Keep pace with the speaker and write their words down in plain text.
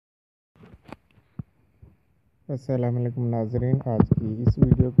अस्सलाम वालेकुम नाज़रीन, आज की इस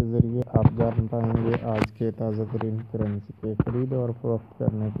वीडियो के ज़रिए आप जान पाएंगे आज के ताज़ा तरीन करेंसी के ख़रीद और फरोख्त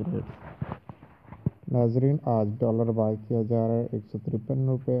करने के रेट। नाज़रीन, आज डॉलर बाय किया जा रहा है 153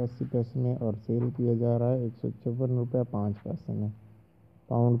 रुपये 80 पैसे में और सेल किया जा रहा है 154 रुपये 5 पैसे में।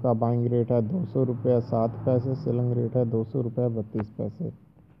 पाउंड का बाइंग रेट है 200 रुपये 7 पैसे, सेलिंग रेट है 200 रुपये 32 पैसे।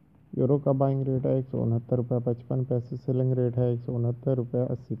 यूरो का बाइंग रेट है 169 रुपये 55 पैसे, सेलिंग रेट है 169 रुपये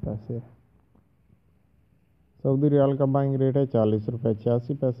 80 पैसे। सऊदी रियाल का बाइंग रेट है 40 रुपये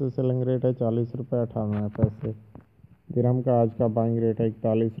 86 पैसे, सेलिंग रेट है 40 रुपये 98 पैसे। दिरहम का आज का बाइंग रेट है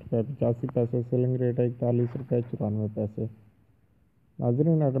 41 रुपये 85 पैसे, सेलिंग रेट है 41 रुपये 94 पैसे।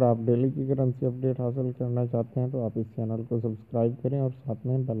 नाज़रीन, अगर आप डेली की करेंसी अपडेट हासिल करना चाहते हैं तो आप इस चैनल को सब्सक्राइब करें और साथ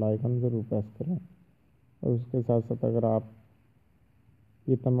में बेल आइकन ज़रूर प्रेस करें। और उसके साथ साथ अगर आप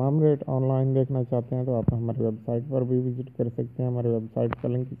ये तमाम रेट ऑनलाइन देखना चाहते हैं तो आप हमारी वेबसाइट पर भी विज़िट कर सकते हैं। हमारी वेबसाइट का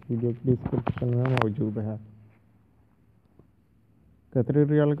लिंक इस वीडियो की डिस्क्रिप्शन में मौजूद है। कतरी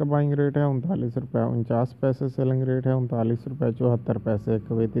रियाल का बाइंग रेट है 39 रुपये 49 पैसे, सेलिंग रेट है 39 रुपये 74 पैसे।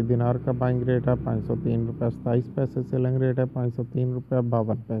 कुवैती दिनार का बाइंग रेट है 503 रुपये 27 पैसे, सेलिंग रेट है 503 रुपये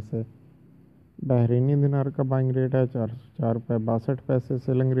 52 पैसे। बहरीनी दिनार का बाइंग रेट है 404 रुपये 62 पैसे,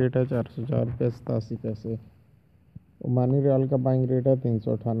 सेलिंग रेट है 404 रुपये 87 पैसे। ओमानी रियाल का बाइंग रेट है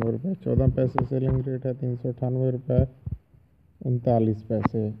 398 रुपये 14 पैसे, सेलिंग रेट है 398 रुपये 39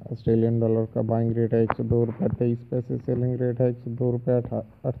 पैसे। ऑस्ट्रेलियन डॉलर का बाइंग रेट है 102 रुपये 23 पैसे, सेलिंग रेट है 102 रुपये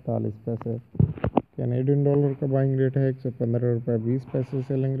 48 पैसे। कैनेडियन डॉलर का बाइंग रेट है 115 रुपये 20 पैसे,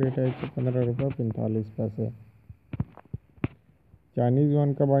 सेलिंग रेट है 115 रुपये 45 पैसे। चाइनीज़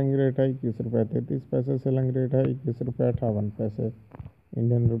युआन का बाइंग रेट है 21 रुपये 33 पैसे, सेलिंग रेट है 21 रुपये 58 पैसे।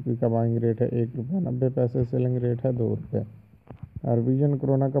 इंडियन रुपये का बाइंग रेट है 1 रुपये 90 पैसे, सेलिंग रेट है 2 रुपये। नॉर्वेजियन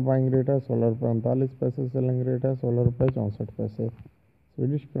क्रोना का बाइंग रेट है 16 रुपये 39 पैसे, सेलिंग रेट है 16 रुपये 64 पैसे।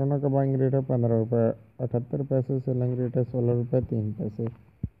 स्वीडिश क्रोना का बाइंग रेट है 15 रुपये 78 पैसे, सेलिंग रेट है 16 रुपये 3 पैसे।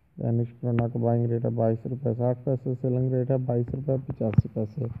 डेनिश क्रोना का बाइंग रेट है 22 रुपये 60 पैसे, सेलिंग रेट है 22 रुपये 85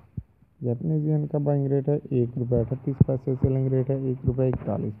 पैसे। जापानीज येन का बाइंग रेट है 1 रुपये 38 पैसे, सेलिंग रेट है 1 रुपये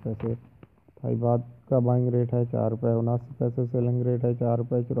 41 पैसे। थाई बात का बाइंग रेट है 4 रुपये 79 पैसे, सेलिंग रेट है 4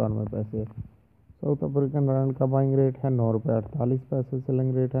 रुपये 94 पैसे। साउथ अफ्रीकन रैंड का बाइंग रेट है 9 रुपये 48 पैसे,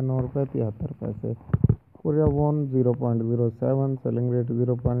 सेलिंग रेट है 9 रुपये 73 पैसे। Korea von 0.07, selling rate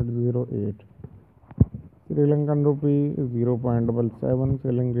 0.08। Sri Lankan रुपी 0.77,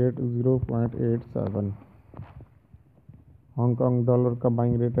 सेलिंग रेट 0.87। हांगकांग डॉलर का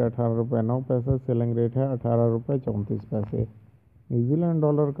बाइंग रेट है 18 रुपये 9 पैसे, सेलिंग रेट है 18 रुपये 34 पैसे। न्यूजीलैंड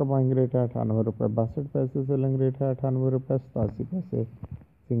डॉलर का बाइंग रेट है 98 रुपये 62 पैसे, सेलिंग रेट है 98 रुपये 87 पैसे।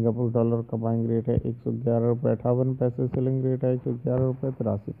 सिंगापुर डॉलर का बाइंग रेट है 111 रुपये 58 पैसे, सेलिंग रेट है 111 रुपये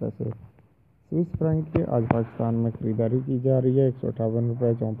 83 पैसे। स्विस फ्रैंक की आज पाकिस्तान में ख़रीदारी की जा रही है 158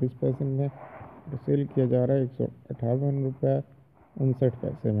 रुपये 34 पैसे में और सेल किया जा रहा है 158 रुपये 59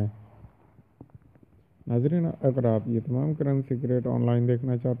 पैसे में। नाज़रीन, अगर आप ये तमाम करेंसी के रेट ऑनलाइन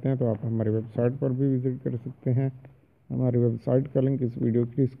देखना चाहते हैं तो आप हमारी वेबसाइट पर भी विज़िट कर सकते हैं। हमारी वेबसाइट का लिंक इस वीडियो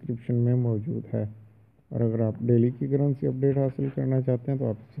की डिस्क्रिप्शन में मौजूद है। और अगर आप डेली की करेंसी अपडेट हासिल करना चाहते हैं तो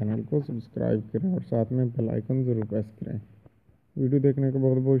आप इस चैनल को सब्सक्राइब करें और साथ में बेल आइकन ज़रूर प्रेस करें। वीडियो देखने का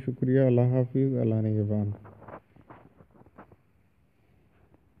बहुत बहुत शुक्रिया। अल्लाह हाफिज़। अल्लाह निगहबान।